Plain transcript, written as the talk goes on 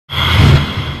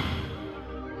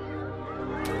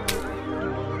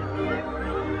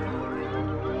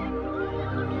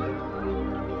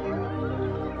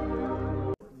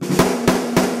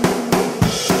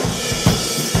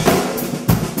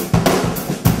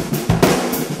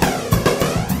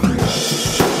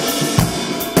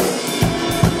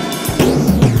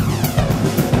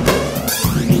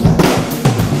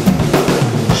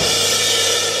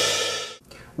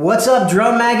What's up,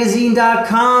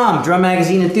 drummagazine.com? Drum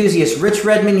magazine enthusiast Rich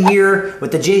Redmond here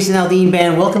with the Jason Aldean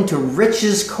Band. Welcome to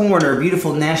Rich's Corner,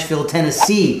 beautiful Nashville,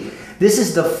 Tennessee. This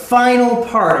is the final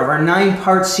part of our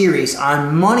 9-part series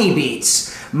on money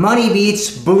beats. Money beats,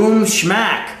 boom,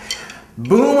 schmack.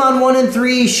 Boom on 1 and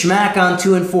 3, schmack on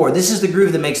 2 and 4. This is the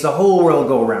groove that makes the whole world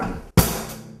go around.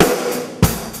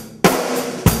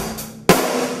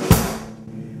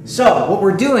 So, what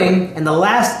we're doing in the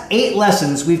last 8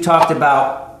 lessons, we've talked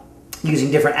about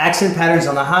using different accent patterns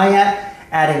on the hi-hat,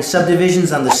 adding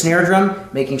subdivisions on the snare drum,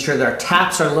 making sure that our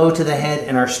taps are low to the head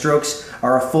and our strokes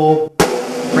are a full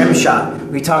rim shot.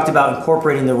 We talked about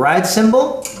incorporating the ride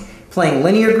cymbal, playing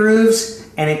linear grooves,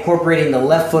 and incorporating the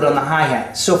left foot on the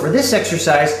hi-hat. So for this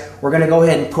exercise, we're going to go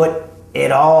ahead and put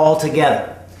it all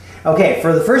together. Okay,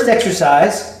 for the first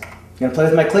exercise, I'm going to play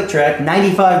with my click track,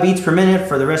 95 beats per minute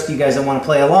for the rest of you guys that want to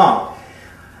play along.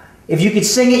 If you could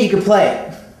sing it, you could play it.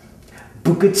 A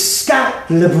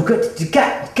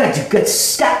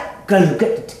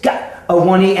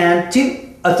 1 E and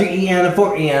 2, a 3 E and a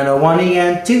 4 E and a 1 E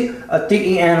and 2, a 3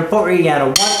 E and a 4 E and a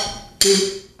 1, 2,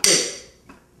 3.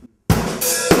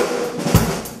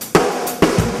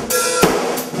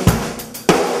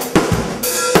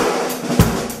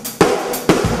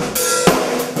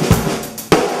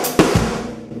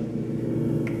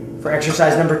 For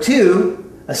exercise number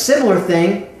 2, a similar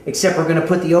thing, except we're going to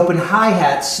put the open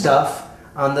hi-hat stuff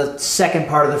on the second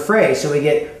part of the phrase. So we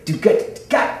get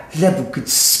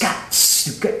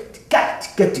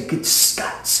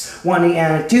 1 E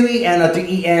and a 2 E and a 3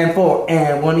 E and 4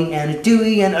 and 1 E and a 2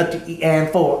 E and a 3 E and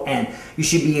 4 and you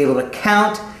should be able to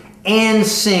count and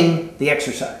sing the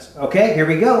exercise. Okay, here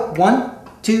we go. 1,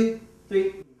 2,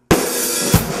 3.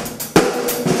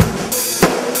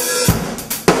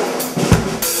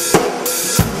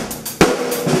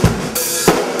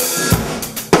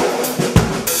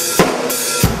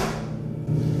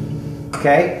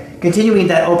 Okay, continuing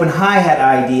that open hi-hat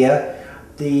idea,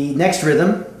 the next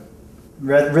rhythm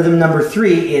number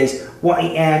 3 is 1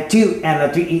 E and 2 and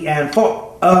a 3 E and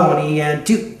 4, 1 E and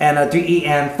 2 and a 3 E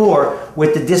and 4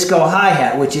 with the disco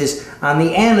hi-hat, which is on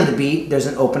the end of the beat, there's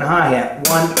an open hi-hat.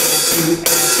 1 and 2 and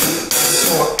 3 and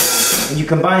 4. And you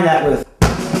combine that with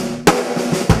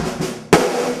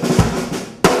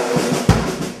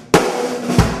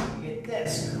you get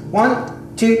this.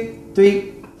 1, 2,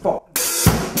 3, 4.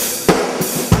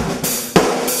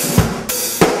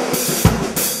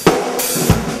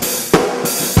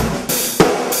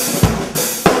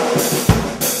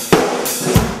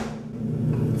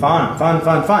 Fun, fun,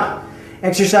 fun, fun.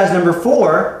 Exercise number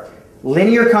 4,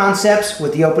 linear concepts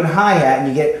with the open hi-hat, and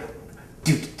you get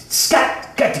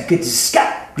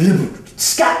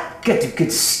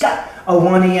a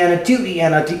 1 E and a 2 E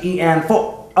and a 3 E and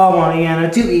 4, a 1 E and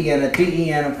a 2 E and a 3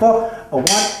 E and a 4, a 1,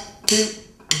 2.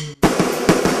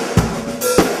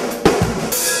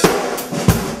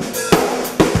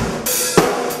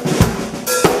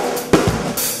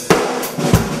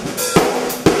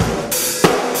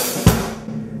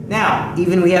 Now,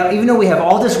 even though we have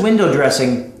all this window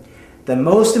dressing, the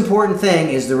most important thing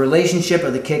is the relationship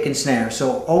of the kick and snare.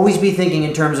 So always be thinking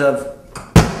in terms of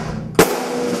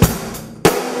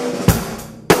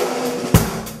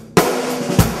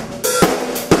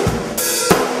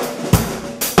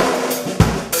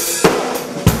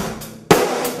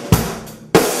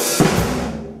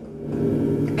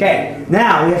okay,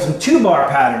 now we have some 2-bar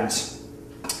patterns.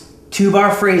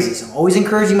 2-bar phrases. I'm always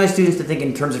encouraging my students to think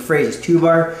in terms of phrases.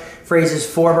 2-bar phrases,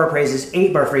 4-bar phrases,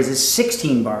 8-bar phrases,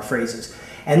 16-bar phrases.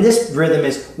 And this rhythm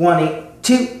is 1 E,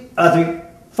 2, a 3,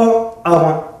 4, a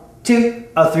 1, 2,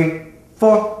 a 3,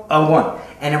 4, a 1.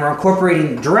 And then we're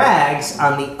incorporating drags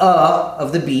on the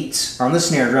of the beats on the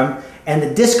snare drum and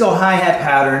the disco hi-hat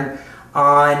pattern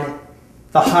on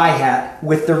the hi-hat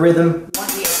with the rhythm 1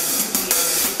 E, 2 E,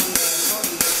 4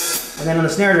 E, and then on the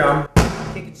snare drum,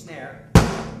 kick and snare.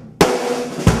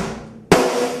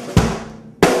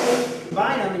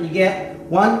 Combine them and you get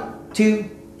 1, 2,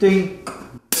 3.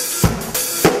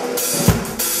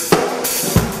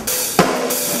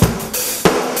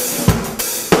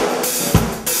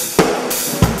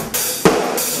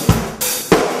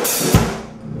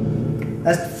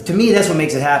 To me, that's what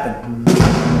makes it happen.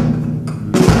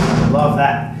 Love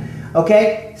that.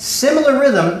 Okay, similar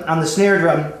rhythm on the snare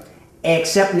drum,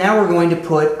 except now we're going to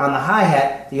put on the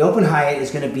hi-hat, the open hi-hat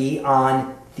is going to be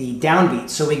on the downbeat.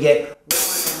 So we get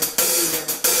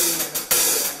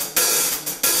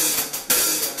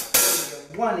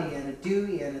 1 E and a 2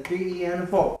 E and a 3 E and a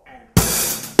 4.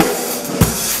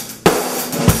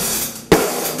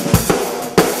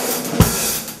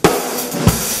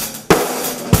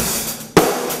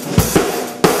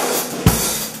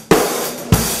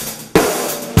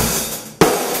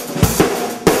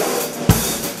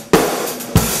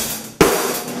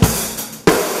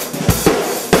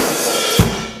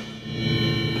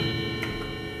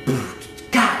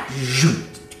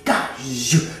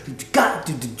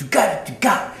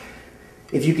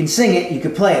 if you can sing it, you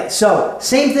could play it. So,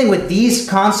 same thing with these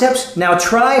concepts. Now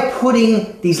try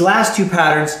putting these last two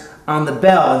patterns on the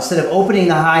bell. Instead of opening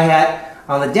the hi-hat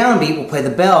on the downbeat, we'll play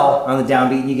the bell on the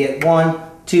downbeat, and you get 1,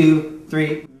 2,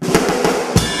 3.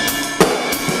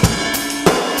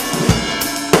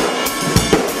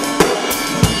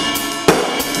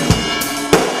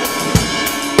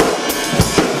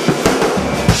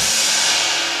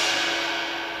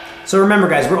 So remember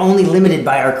guys, we're only limited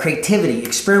by our creativity.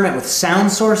 Experiment with sound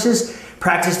sources,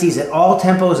 practice these at all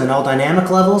tempos and all dynamic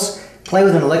levels. Play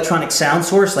with an electronic sound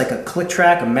source like a click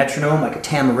track, a metronome, like a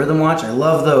Tama rhythm watch. I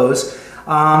love those.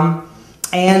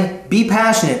 And be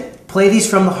passionate. Play these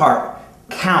from the heart.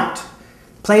 Count.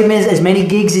 Play as many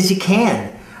gigs as you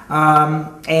can.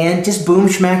 And just boom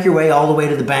schmack your way all the way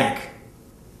to the bank.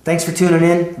 Thanks for tuning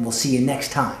in, and we'll see you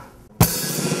next time.